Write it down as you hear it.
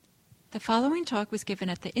The following talk was given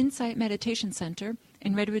at the Insight Meditation Center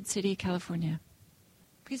in Redwood City, California.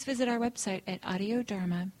 Please visit our website at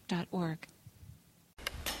audiodharma.org.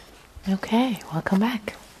 Okay, welcome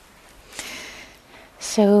back.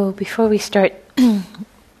 So before we start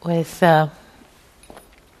with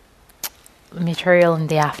material in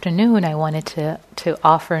the afternoon, I wanted to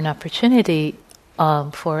offer an opportunity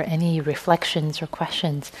for any reflections or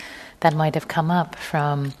questions that might have come up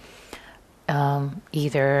from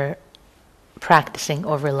either practicing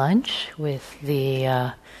over lunch with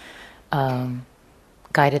the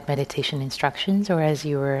guided meditation instructions, or as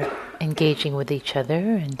you were engaging with each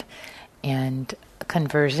other and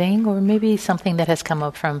conversing, or maybe something that has come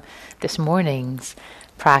up from this morning's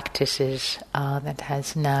practices that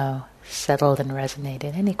has now settled and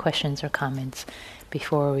resonated. Any questions or comments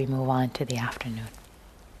before we move on to the afternoon?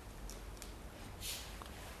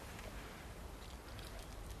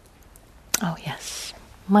 Oh yes,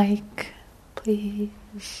 Mike, please.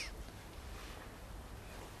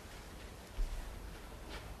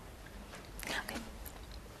 Okay.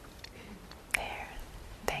 There.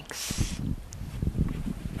 Thanks.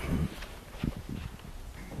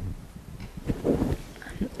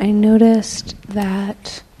 I noticed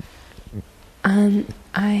that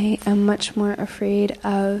I am much more afraid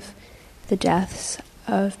of the deaths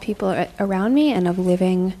of people around me and of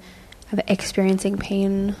experiencing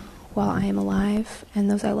pain while I am alive, and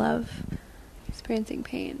those I love experiencing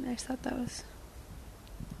pain. I just thought that was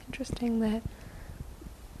interesting, that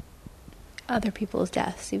other people's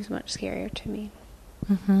death seems much scarier to me.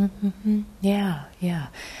 Mm-hmm, mm-hmm. Yeah.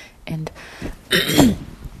 And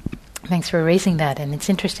thanks for raising that. And it's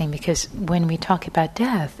interesting because when we talk about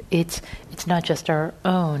death, it's not just our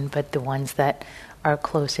own, but the ones that are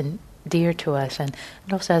close and dear to us. And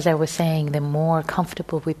also, as I was saying, the more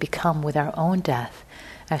comfortable we become with our own death,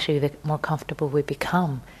 actually the more comfortable we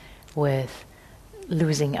become with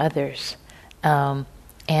losing others. And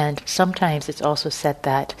sometimes it's also said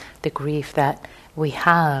that the grief that we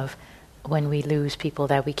have when we lose people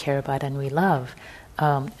that we care about and we love,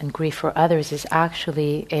 and grief for others, is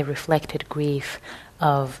actually a reflected grief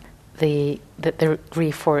of the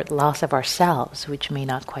grief for loss of ourselves, which may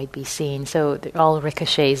not quite be seen. So it all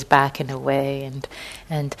ricochets back in a way,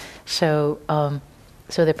 and so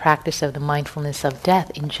the practice of the mindfulness of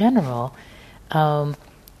death in general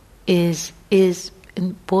is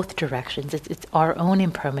in both directions. It's our own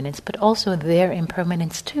impermanence, but also their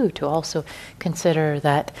impermanence too. To also consider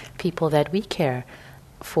that people that we care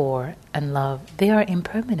for and love, they are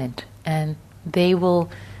impermanent, and they will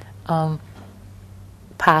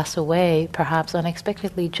pass away, perhaps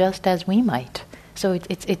unexpectedly, just as we might. So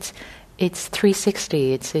it's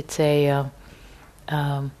 360. It's a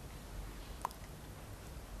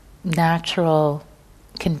natural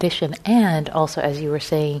condition. And also, as you were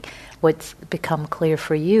saying, what's become clear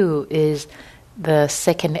for you is the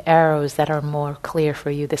second arrows that are more clear for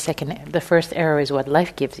you. The first arrow is what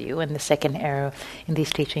life gives you, and the second arrow in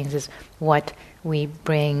these teachings is what we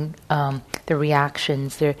bring, the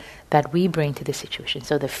reactions that we bring to the situation.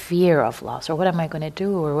 So the fear of loss, or what am I going to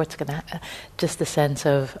do, or what's going to just the sense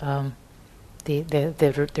of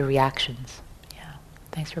the reactions. Yeah,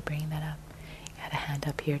 thanks for bringing that up. You had a hand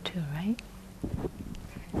up here too, right?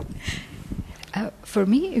 For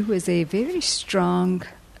me, it was a very strong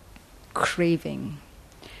craving.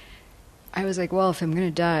 I was like, well, if I'm going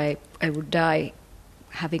to die, I would die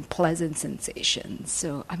having pleasant sensations.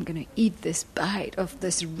 So I'm going to eat this bite of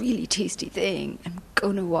this really tasty thing. I'm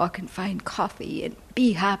going to walk and find coffee and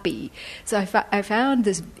be happy. So I found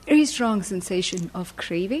this very strong sensation of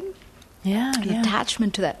craving. An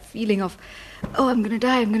attachment to that feeling of, oh, I'm going to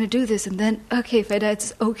die, I'm going to do this. And then, okay, if I die,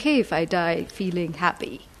 it's okay if I die feeling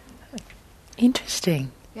happy.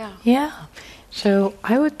 Interesting. Yeah. So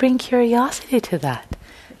I would bring curiosity to that.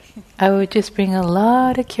 I would just bring a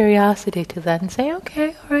lot of curiosity to that and say, okay,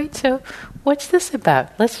 all right, so what's this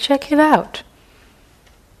about? Let's check it out.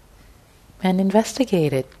 And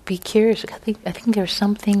investigate it. Be curious. I think there's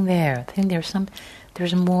something there. I think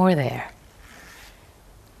there's more there.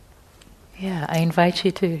 Yeah, I invite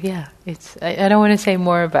you to, I don't want to say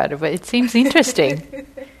more about it, but it seems interesting.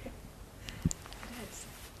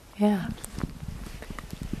 Yeah.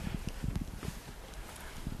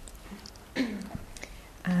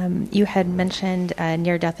 You had mentioned a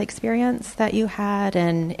near-death experience that you had,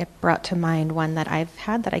 and it brought to mind one that I've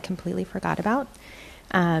had that I completely forgot about.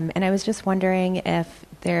 And I was just wondering if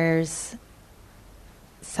there's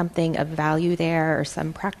something of value there, or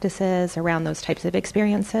some practices around those types of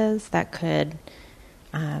experiences that could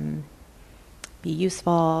be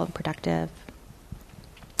useful, productive.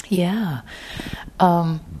 Yeah.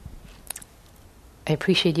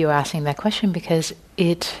 appreciate you asking that question, because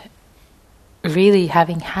it really,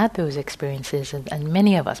 having had those experiences, and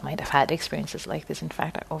many of us might have had experiences like this. In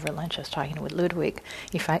fact, over lunch I was talking with Ludwig.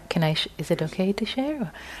 Is it okay to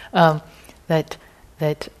share? That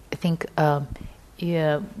I think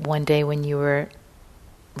one day when you were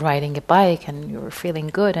riding a bike and you were feeling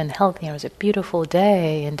good and healthy, and it was a beautiful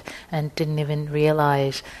day, and didn't even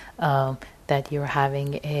realize that you were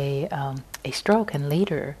having a stroke, and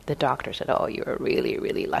later the doctor said, "Oh, you're really,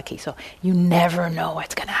 really lucky." So you never know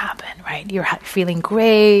what's going to happen, right? You're feeling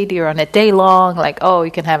great, you're on a Daylong, like, oh,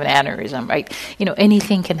 you can have an aneurysm, right?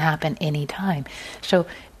 Anything can happen anytime. So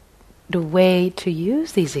the way to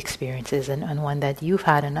use these experiences, and one that you've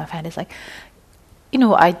had and I've had, is like,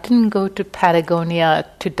 I didn't go to Patagonia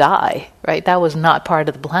to die, right? That was not part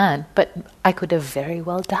of the plan, but I could have very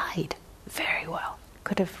well died, very well.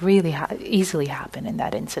 Could have really easily happened in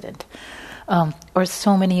that incident. Or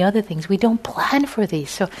so many other things. We don't plan for these.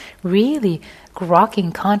 So really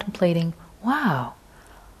grokking, contemplating, wow,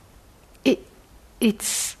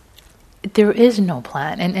 there is no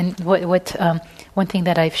plan. And what one thing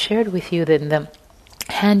that I've shared with you in the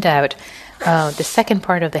handout, the second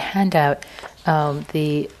part of the handout,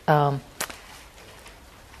 the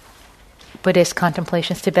Buddhist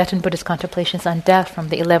contemplations, Tibetan Buddhist contemplations on death from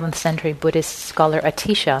the 11th century Buddhist scholar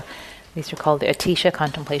Atisha. These are called the Atisha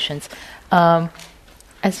contemplations.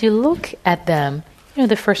 As you look at them,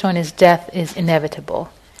 the first one is death is inevitable.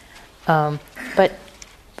 But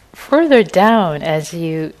further down, as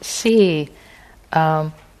you see,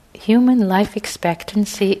 human life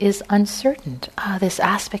expectancy is uncertain. This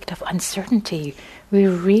aspect of uncertainty, we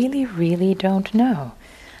really, really don't know.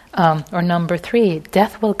 Or number 3,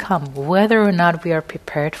 death will come, whether or not we are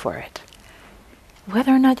prepared for it.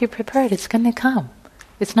 Whether or not you're prepared, it's going to come.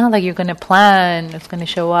 It's not like you're going to plan, it's going to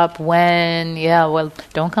show up when,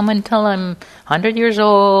 don't come until I'm 100 years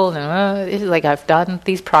old. It's like I've done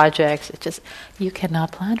these projects. It's just, you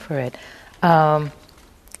cannot plan for it,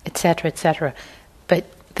 etc., etc. But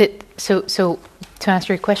so to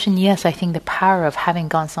answer your question, yes, I think the power of having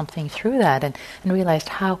gone something through that and realized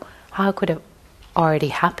how could it have already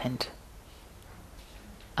happened.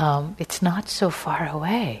 It's not so far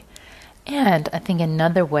away. And I think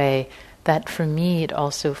another way that for me it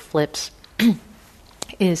also flips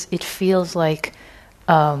is it feels like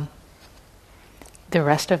the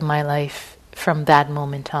rest of my life from that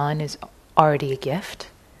moment on is already a gift.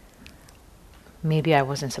 Maybe I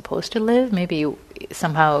wasn't supposed to live. Maybe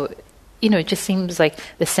somehow, it just seems like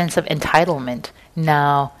the sense of entitlement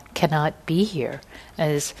now cannot be here.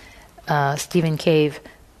 As Stephen Cave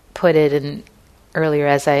put it earlier,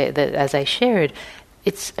 as I shared,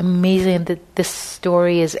 it's amazing that this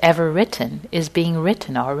story is being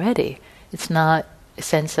written already. It's not a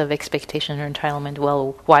sense of expectation or entitlement.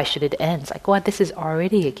 Well, why should it end? It's like, what? This is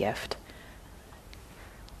already a gift.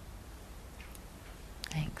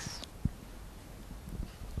 Thanks.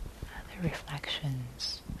 Other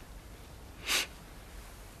reflections?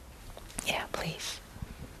 Yeah, please.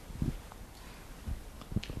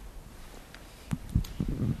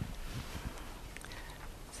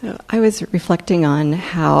 So I was reflecting on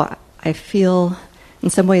how I feel in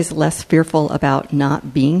some ways less fearful about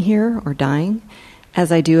not being here or dying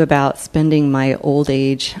as I do about spending my old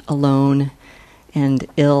age alone and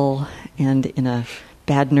ill and in a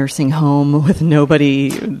bad nursing home with nobody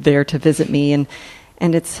there to visit me.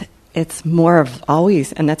 And it's more of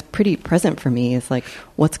always, and that's pretty present for me, is like,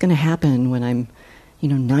 what's going to happen when I'm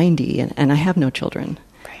 90 and I have no children?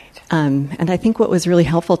 Right. And I think what was really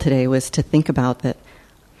helpful today was to think about that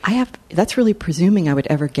that's really presuming I would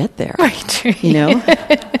ever get there. Right.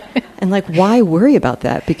 And like, why worry about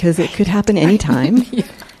that? Because it could happen anytime. Yeah.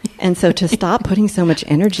 And so to stop putting so much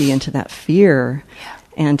energy into that fear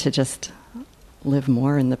and to just live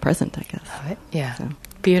more in the present, I guess. Love it. Yeah. So.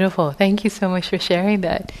 Beautiful. Thank you so much for sharing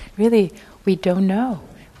that. Really, we don't know.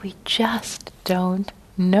 We just don't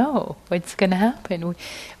know what's going to happen.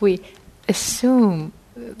 We assume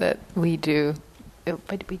that we do,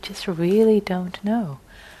 but we just really don't know.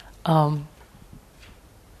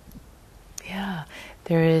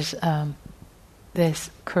 There is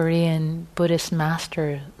this Korean Buddhist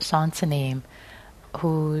master, Sansanim,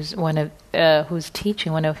 whose one of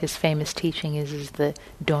his famous teaching is the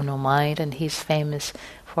Dono mind, and he's famous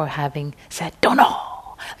for having said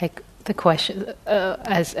Dono. Like the question,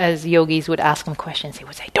 as yogis would ask him questions, he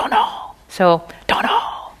would say Dono. So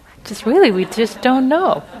Dono. We just don't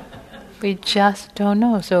know. We just don't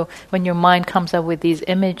know. So when your mind comes up with these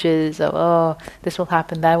images of, oh, this will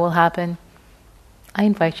happen, that will happen, I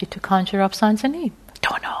invite you to conjure up Sansanim.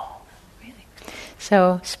 Don't know. Really.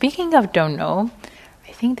 So speaking of don't know,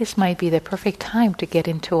 I think this might be the perfect time to get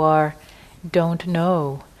into our don't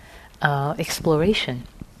know exploration.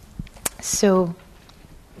 So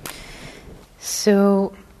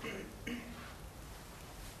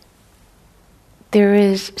there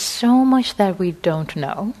is so much that we don't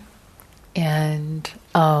know, and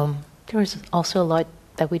there is also a lot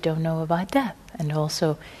that we don't know about death, and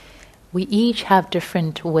also we each have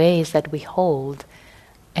different ways that we hold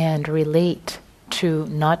and relate to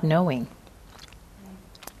not knowing.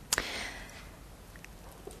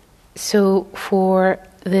 So for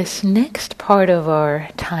this next part of our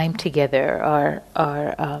time together, our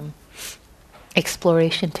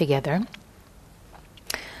exploration together,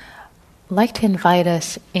 I'd like to invite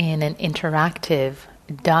us in an interactive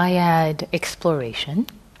dyad exploration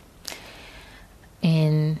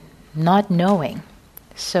in not knowing.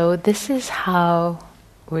 So this is how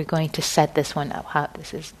we're going to set this one up, how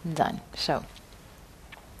this is done. So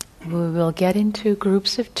we will get into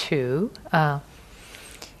groups of 2,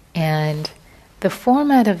 and the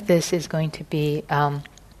format of this is going to be a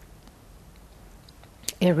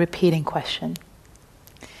repeating question.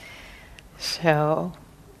 So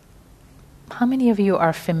how many of you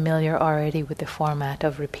are familiar already with the format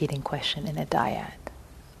of repeating question in a dyad?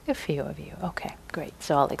 A few of you. Okay, great.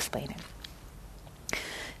 So I'll explain it.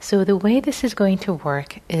 So the way this is going to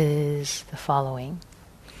work is the following.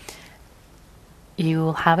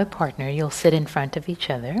 You'll have a partner. You'll sit in front of each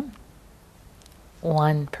other.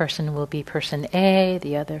 One person will be person A,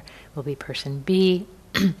 the other will be person B.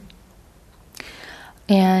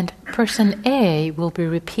 And person A will be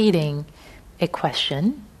repeating a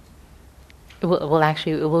question. It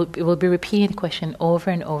will be repeating the question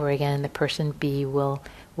over and over again, and the person B will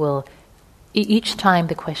each time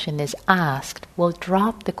the question is asked, will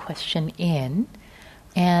drop the question in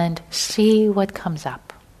and see what comes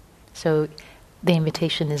up. So the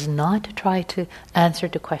invitation is not to try to answer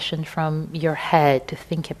the question from your head, to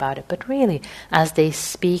think about it, but really, as they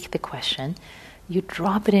speak the question, you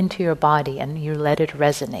drop it into your body and you let it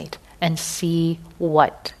resonate and see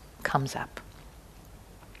what comes up.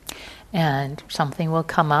 And something will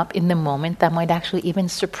come up in the moment that might actually even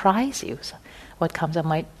surprise you. So what comes up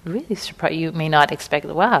might really surprise you. You may not expect,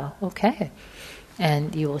 wow, okay.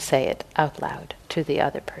 And you will say it out loud to the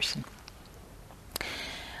other person.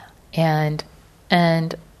 And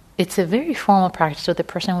it's a very formal practice. So the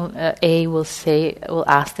person A will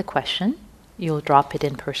ask the question. You'll drop it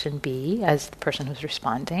in person B as the person who's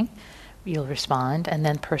responding. You'll respond, and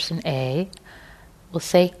then person A will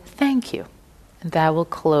say, thank you. And that will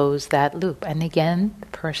close that loop. And again, the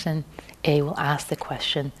person A will ask the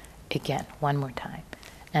question again, one more time,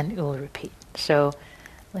 and it will repeat. So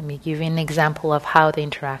let me give you an example of how the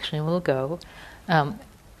interaction will go.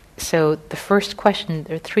 So the first question,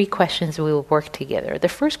 there are 3 questions we will work together. The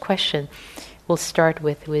first question we'll start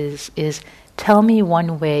with is tell me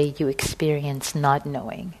one way you experience not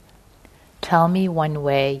knowing. Tell me one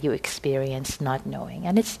way you experience not knowing.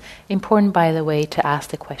 And it's important, by the way, to ask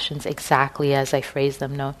the questions exactly as I phrase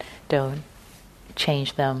them. No, don't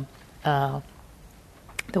change them,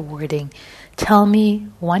 the wording. Tell me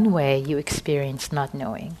one way you experience not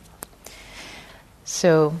knowing.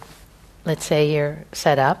 So let's say you're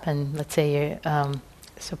set up, and let's say you're,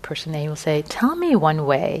 so person A will say, tell me one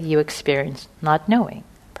way you experience not knowing.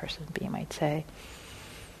 Person B might say,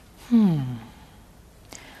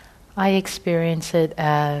 I experience it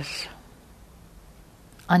as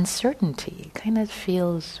uncertainty. It kind of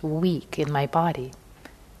feels weak in my body.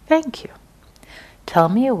 Thank you. Tell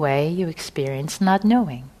me a way you experience not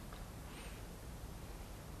knowing.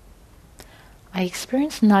 I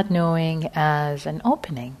experience not knowing as an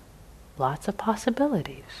opening. Lots of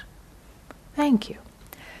possibilities. Thank you.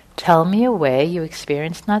 Tell me a way you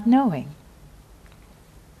experience not knowing.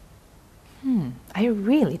 I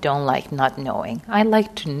really don't like not knowing. I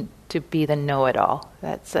like to be the know-it-all.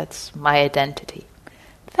 That's my identity.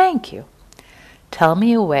 Thank you. Tell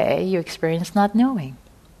me a way you experience not knowing.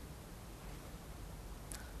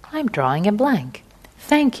 I'm drawing a blank.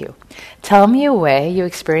 Thank you. Tell me a way you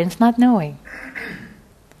experience not knowing.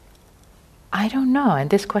 I don't know, and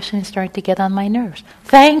this question is starting to get on my nerves.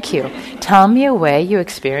 Thank you. Tell me a way you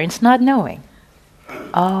experience not knowing.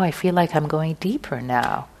 Oh, I feel like I'm going deeper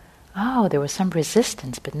now. Oh, there was some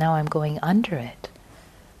resistance, but now I'm going under it.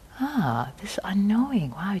 This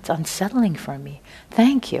unknowing. Wow, it's unsettling for me.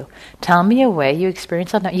 Thank you. Tell me a way you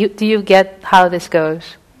experience not knowing. Do you get how this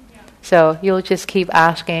goes? Yeah. So you'll just keep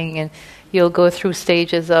asking, and you'll go through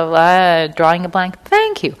stages of drawing a blank.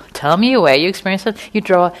 Thank you. Tell me a way you experience it. You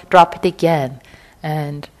drop it again,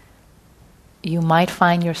 and you might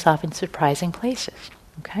find yourself in surprising places.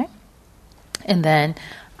 Okay, and then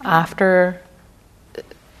after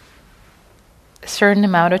a certain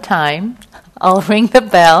amount of time, I'll ring the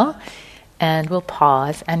bell and we'll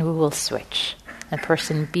pause and we will switch. And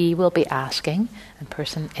person B will be asking and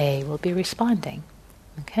person A will be responding.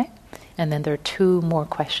 Okay? And then there are 2 more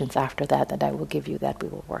questions after that I will give you that we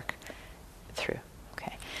will work through.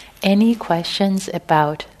 Okay. Any questions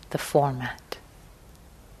about the format?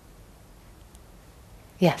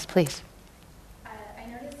 Yes, please. I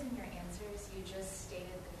noticed in your answers you just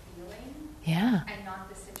stated the feeling Yeah. and not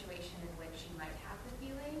the situation in which you might have the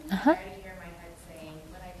feeling. Uh-huh. I already hear my head saying,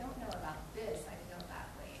 when I don't know about this, I feel that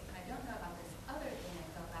way. When I don't know about this other thing, I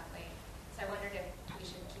feel that way. So I wondered if we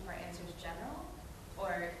should keep our answers general,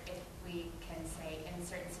 or if we can say in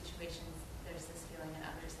certain situations there's this feeling and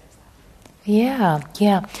others there's that feeling.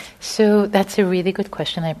 Yeah. So that's a really good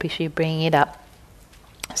question. I appreciate you bringing it up.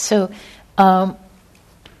 So,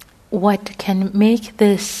 what can make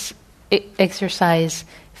this exercise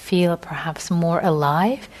feel perhaps more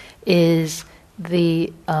alive is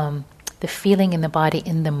the feeling in the body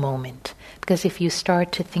in the moment. Because if you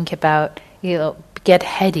start to think about, get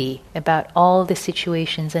heady about all the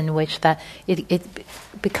situations in which that it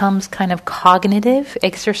becomes kind of cognitive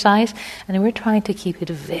exercise, and we're trying to keep it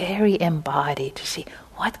very embodied to see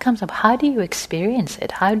what comes up. How do you experience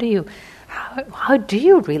it? How do you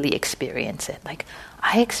really experience it? Like,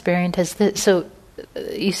 I experience as this. So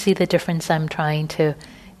you see the difference I'm trying to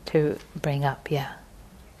bring up. Yeah.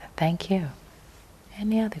 Thank you.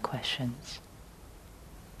 Any other questions?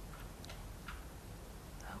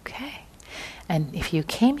 Okay. And if you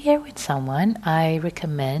came here with someone, I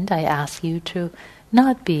ask you to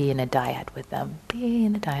not be in a dyad with them. Be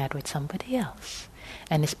in a dyad with somebody else.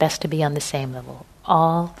 And it's best to be on the same level,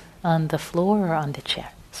 all on the floor or on the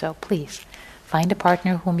chair. So please, find a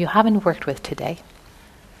partner whom you haven't worked with today.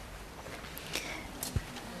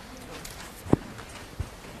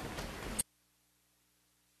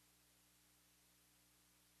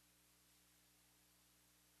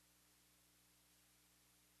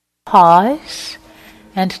 Pause,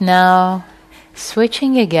 and now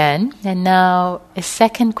switching again, and now a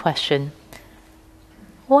second question.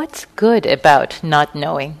 What's good about not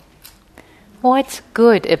knowing? What's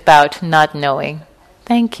good about not knowing?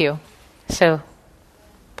 Thank you. So,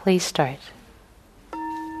 please start.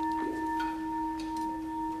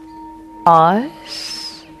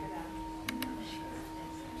 Pause.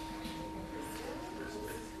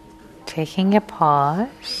 Taking a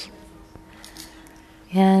pause.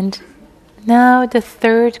 And now the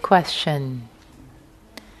third question.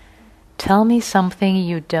 Tell me something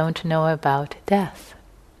you don't know about death.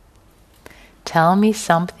 Tell me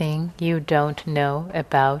something you don't know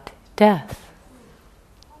about death.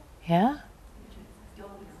 Yeah?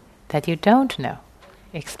 That you don't know.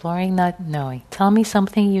 Exploring not knowing. Tell me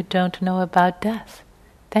something you don't know about death.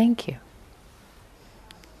 Thank you.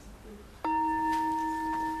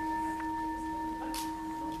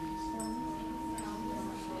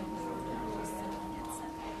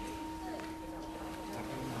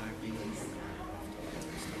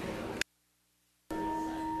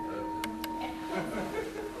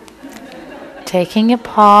 Taking a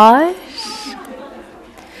pause.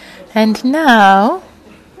 And now,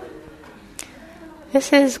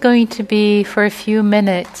 this is going to be for a few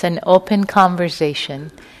minutes an open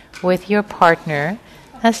conversation with your partner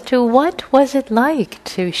as to what was it like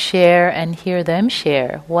to share and hear them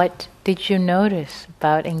share. What did you notice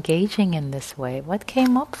about engaging in this way? What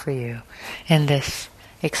came up for you in this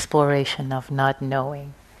exploration of not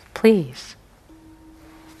knowing? Please.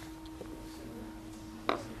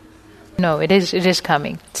 No, it is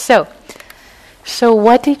coming. So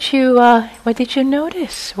what did you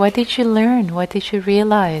notice? What did you learn? What did you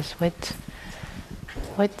realize? What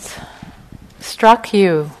struck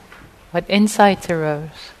you? What insights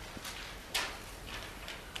arose?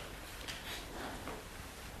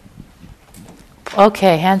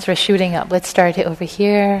 Okay, hands are shooting up. Let's start it over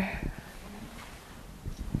here.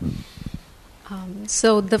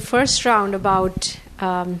 So the first round about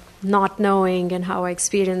not knowing and how I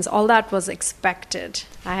experience, all that was expected.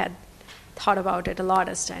 I had thought about it a lot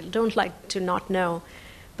as I don't like to not know.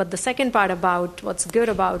 But the second part about what's good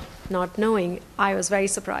about not knowing, I was very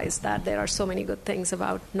surprised that there are so many good things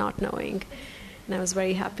about not knowing. And I was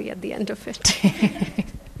very happy at the end of it.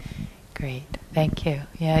 Great, thank you.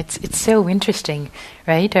 Yeah, it's so interesting,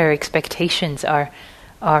 right? Our expectations,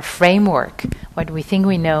 our framework, what we think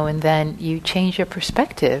we know, and then you change your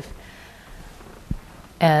perspective.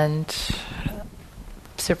 And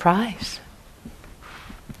surprise.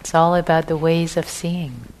 It's all about the ways of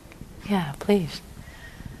seeing. Yeah, please.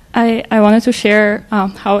 I wanted to share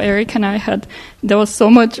how Eric and I there was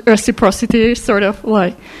so much reciprocity, sort of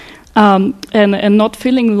like and not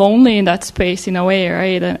feeling lonely in that space in a way,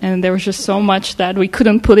 right? And there was just so much that we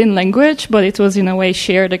couldn't put in language, but it was in a way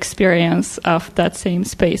shared experience of that same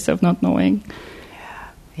space of not knowing.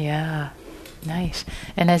 Yeah, nice.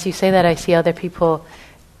 And as you say that, I see other people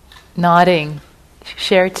nodding.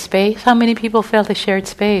 Shared space. How many people felt a shared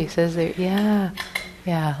space? Is there?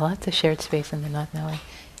 Yeah, lots of shared space in the not knowing.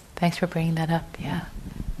 Thanks for bringing that up. Yeah.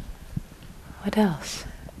 What else?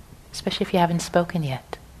 Especially if you haven't spoken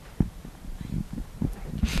yet.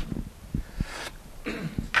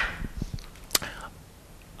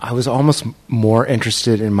 I was almost more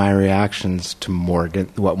interested in my reactions to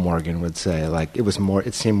Morgan, what Morgan would say. Like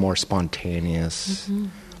it seemed more spontaneous. Mm-hmm.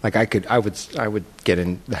 Like I would get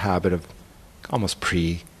in the habit of almost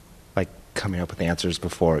coming up with answers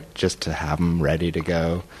before, just to have them ready to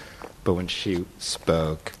go. But when she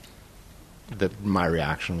spoke, my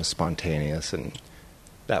reaction was spontaneous, and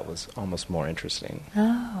that was almost more interesting.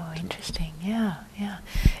 Oh, interesting. Yeah.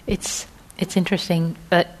 It's interesting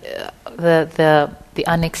that the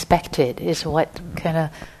unexpected is what kind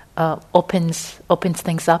of opens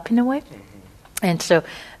things up in a way. Mm-hmm. And so,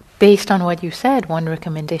 based on what you said, one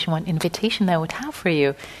recommendation, one invitation I would have for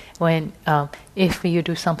you, when if you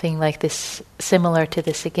do something like this, similar to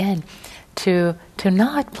this again, to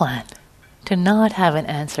not plan, to not have an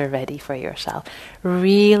answer ready for yourself,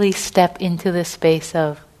 really step into the space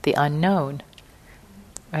of the unknown,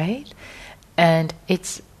 right? And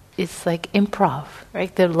it's like improv,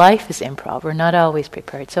 right? The life is improv. We're not always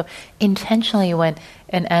prepared. So intentionally, when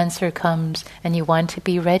an answer comes and you want to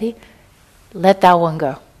be ready, let that one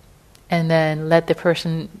go. And then let the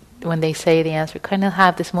person, when they say the answer, kind of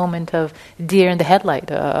have this moment of deer in the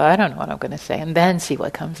headlight. I don't know what I'm going to say. And then see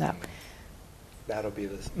what comes up. That'll be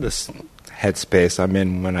this headspace I'm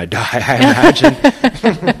in when I die, I imagine.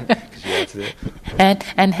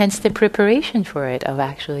 And hence the preparation for it, of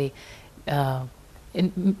actually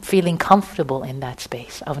feeling comfortable in that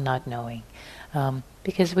space of not knowing.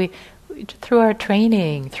 Because we, through our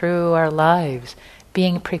training, through our lives,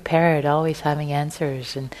 being prepared, always having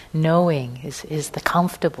answers and knowing is the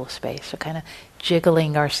comfortable space. So kind of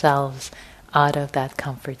jiggling ourselves out of that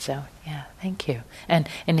comfort zone. Yeah, thank you. And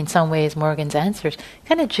in some ways, Morgan's answers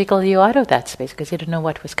kind of jiggle you out of that space because you don't know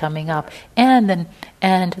what was coming up. And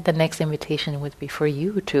the next invitation would be for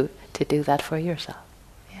you to do that for yourself.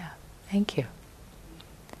 Yeah, thank you.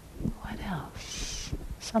 What else?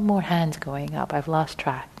 Some more hands going up. I've lost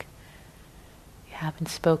track. You haven't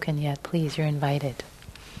spoken yet. Please, you're invited.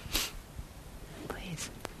 Please.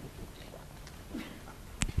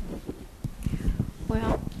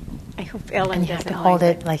 Well, I hope Ellen and you have doesn't to hold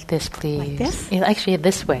mind it like this, please. Like this? Yeah, actually,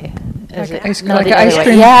 this way. Like an ice way.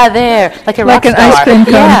 cream. Yeah, there. Like a rock an star. ice cream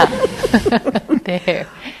cone. Yeah. There.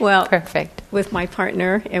 Well, perfect. With my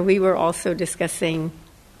partner, and we were also discussing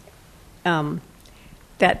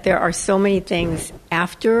that there are so many things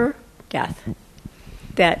after death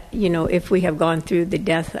that, if we have gone through the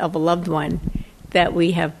death of a loved one, that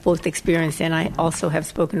we have both experienced. And I also have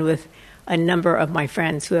spoken with a number of my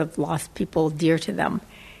friends who have lost people dear to them.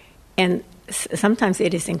 And sometimes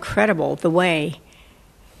it is incredible the way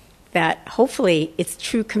that hopefully it's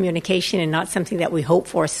true communication and not something that we hope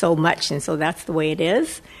for so much. And so that's the way it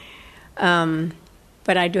is.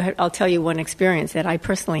 But I'll tell you one experience that I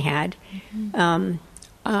personally had. Mm-hmm.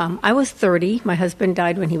 I was 30. My husband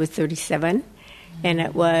died when he was 37. And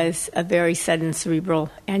it was a very sudden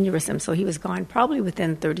cerebral aneurysm. So he was gone probably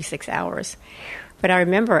within 36 hours. But I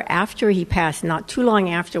remember after he passed, not too long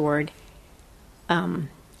afterward, and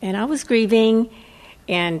I was grieving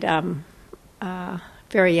and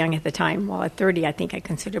very young at the time. Well, at 30, I think I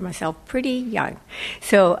considered myself pretty young.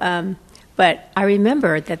 So, but I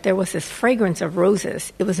remember that there was this fragrance of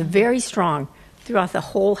roses. It was very strong throughout the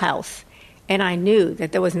whole house. And I knew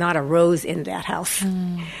that there was not a rose in that house.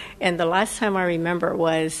 Mm. And the last time I remember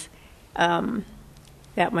was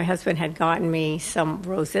that my husband had gotten me some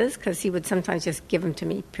roses because he would sometimes just give them to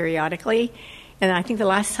me periodically. And I think the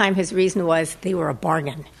last time his reason was they were a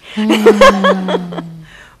bargain. Mm.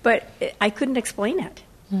 But I couldn't explain it.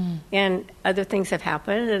 Mm. And other things have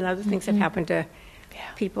happened, and other things have happened to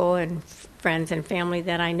people and friends and family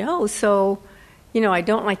that I know. So, I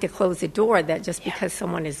don't like to close the door that just because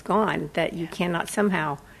someone is gone that you cannot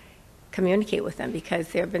somehow communicate with them, because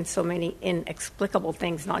there have been so many inexplicable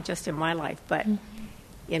things, not just in my life, but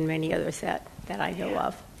in many others that I know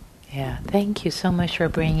of. Yeah, thank you so much for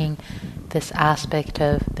bringing this aspect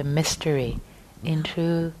of the mystery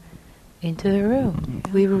into the room.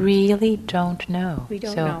 We really don't know. We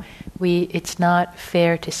don't know. It's not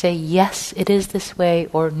fair to say, yes, it is this way,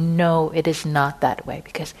 or no, it is not that way,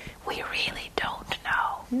 because we really don't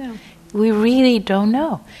know. No. we really don't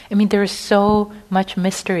know. I mean, there is so much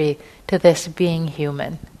mystery to this being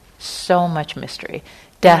human. So much mystery.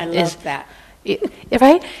 Death I love is that.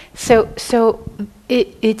 Right? So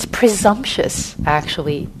it's presumptuous,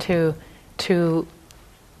 actually, to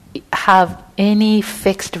have any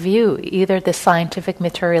fixed view, either the scientific,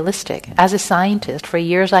 materialistic. As a scientist, for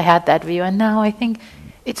years I had that view, and now I think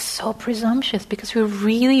it's so presumptuous because we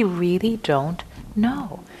really, really don't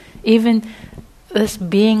know. Even this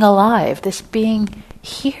being alive, this being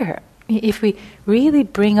here, if we really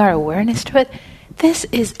bring our awareness to it, this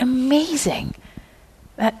is amazing.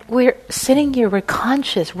 That we're sitting here, we're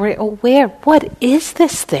conscious, we're aware. What is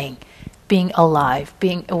this thing? Being alive,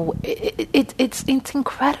 it's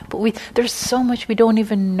incredible. There's so much we don't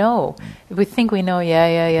even know. We think we know,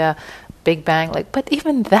 Big Bang, but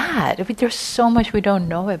even that, there's so much we don't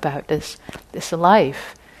know about this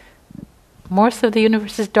life. Most of the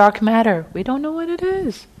universe is dark matter. We don't know what it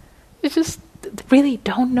is. It's just really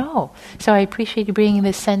don't know. So I appreciate you bringing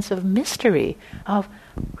this sense of mystery of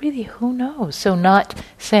really who knows. So not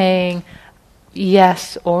saying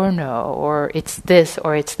yes or no, or it's this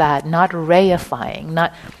or it's that, not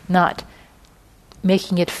reifying, not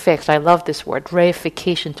making it fixed. I love this word,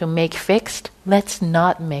 reification, to make fixed. Let's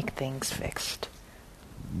not make things fixed.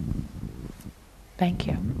 Thank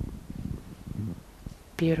you.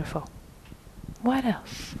 Beautiful. What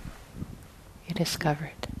else you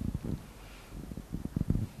discovered?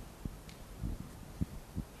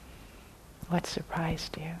 What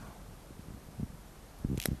surprised you?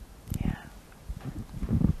 Yeah.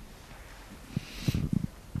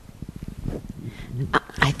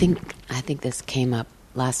 I think this came up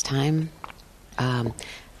last time.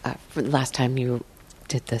 Last time you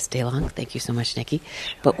did this Daylong. Thank you so much, Nikki.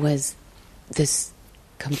 Sure. But was this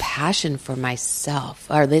compassion for myself,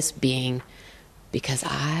 or this being, because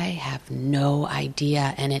I have no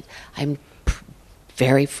idea, and I'm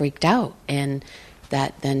very freaked out, and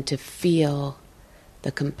that then to feel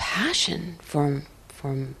the compassion for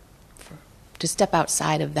to step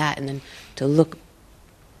outside of that, and then to look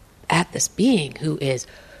at this being who is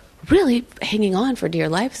really hanging on for dear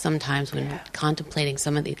life sometimes when contemplating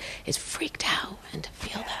some of these, is freaked out, and to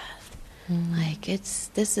feel that like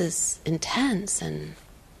this is intense and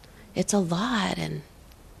it's a lot, and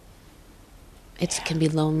it can be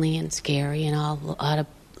lonely and scary and a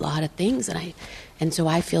lot of things, and so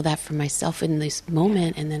I feel that for myself in this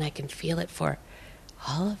moment, and then I can feel it for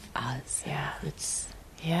all of us.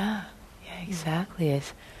 Exactly.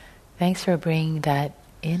 Thanks for bringing that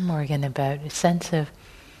in, Morgan, about a sense of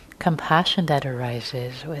compassion that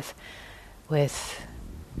arises with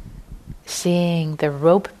seeing the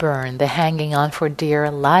rope burn, the hanging on for dear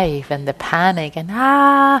life, and the panic, and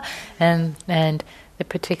the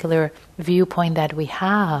particular viewpoint that we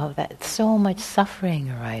have, that so much suffering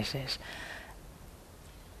arises.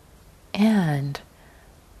 And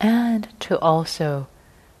to also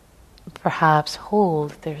perhaps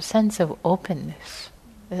hold their sense of openness,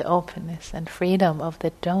 the openness and freedom of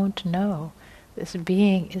the don't know. This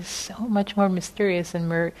being is so much more mysterious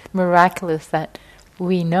and miraculous than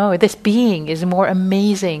we know. This being is more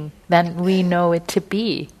amazing than we know it to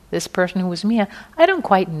be. This person who was me, I don't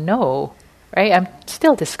quite know, right? I'm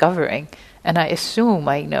still discovering, and I assume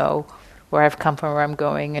I know where I've come from, where I'm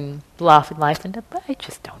going, and laugh at life, but I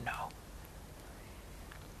just don't know.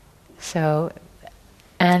 So,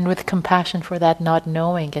 and with compassion for that not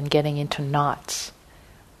knowing and getting into knots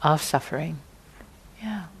of suffering.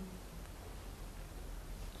 Yeah.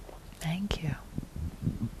 Thank you.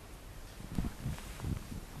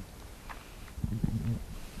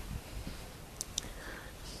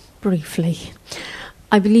 Briefly,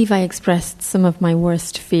 I believe I expressed some of my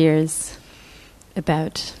worst fears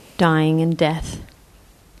about dying and death.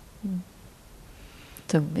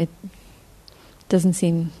 So it doesn't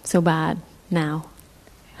seem so bad now.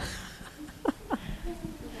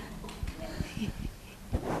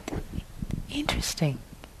 Interesting.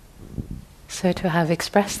 So to have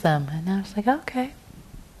expressed them, and I was like, okay,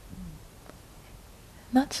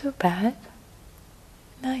 not so bad.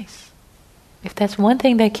 Nice. If that's one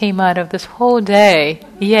thing that came out of this whole day,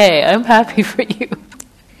 yay, I'm happy for you.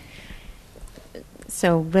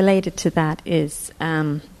 So related to that is,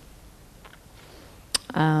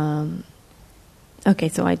 okay,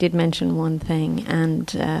 so I did mention one thing,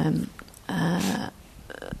 and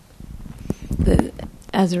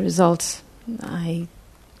as a result,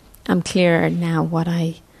 I'm clearer now what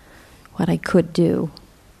I could do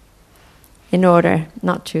in order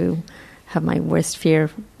not to have my worst fear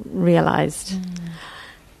realized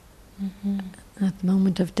at the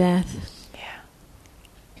moment of death. Yeah.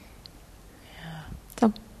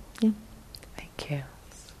 So, yeah. Thank you.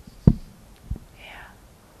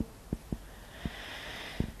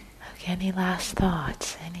 Any last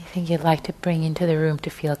thoughts? Anything you'd like to bring into the room to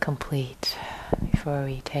feel complete before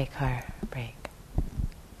we take our break?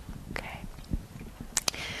 Okay.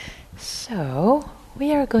 So,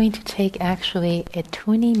 we are going to take actually a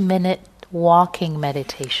 20-minute walking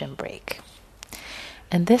meditation break.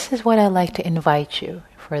 And this is what I'd like to invite you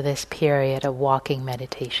for this period of walking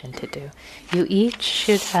meditation to do. You each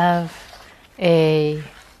should have a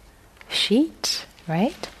sheet,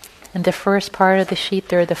 right? In the first part of the sheet,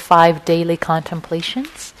 there are the 5 daily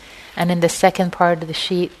contemplations. And in the second part of the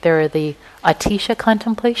sheet, there are the Atisha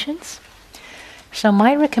contemplations. So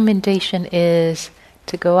my recommendation is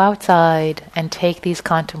to go outside and take these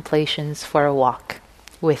contemplations for a walk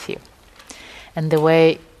with you. And the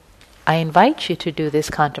way I invite you to do this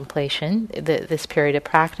contemplation, this period of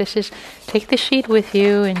practice, is take the sheet with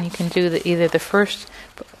you, and you can do either the first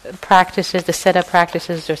practices, the setup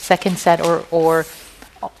practices, or second set, or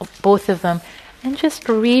both of them, and just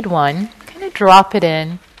read one, kind of drop it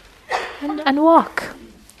in, and walk.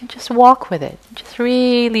 And just walk with it. Just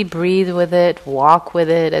really breathe with it, walk with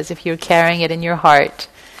it, as if you're carrying it in your heart.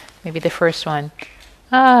 Maybe the first one.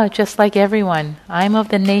 Just like everyone, I'm of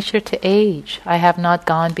the nature to age. I have not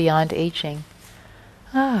gone beyond aging.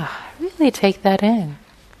 Really take that in.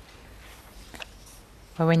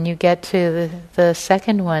 Or when you get to the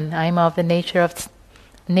second one, I'm of the nature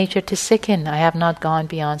to sicken. I have not gone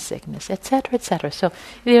beyond sickness, etc., etc. So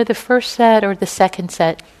either the first set or the second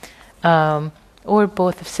set, or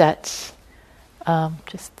both sets,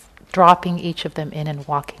 just dropping each of them in and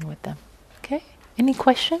walking with them. Okay? Any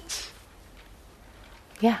questions?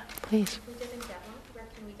 Yeah, please. Where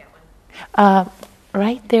can we get one?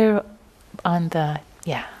 Right there on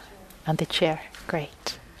the chair.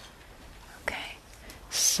 Great. Okay.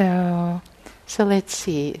 So let's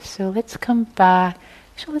see. So let's come back.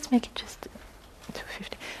 So let's make it just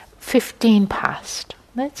 15 past.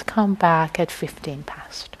 Let's come back at 15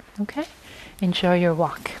 past. Okay? Enjoy your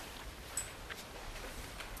walk.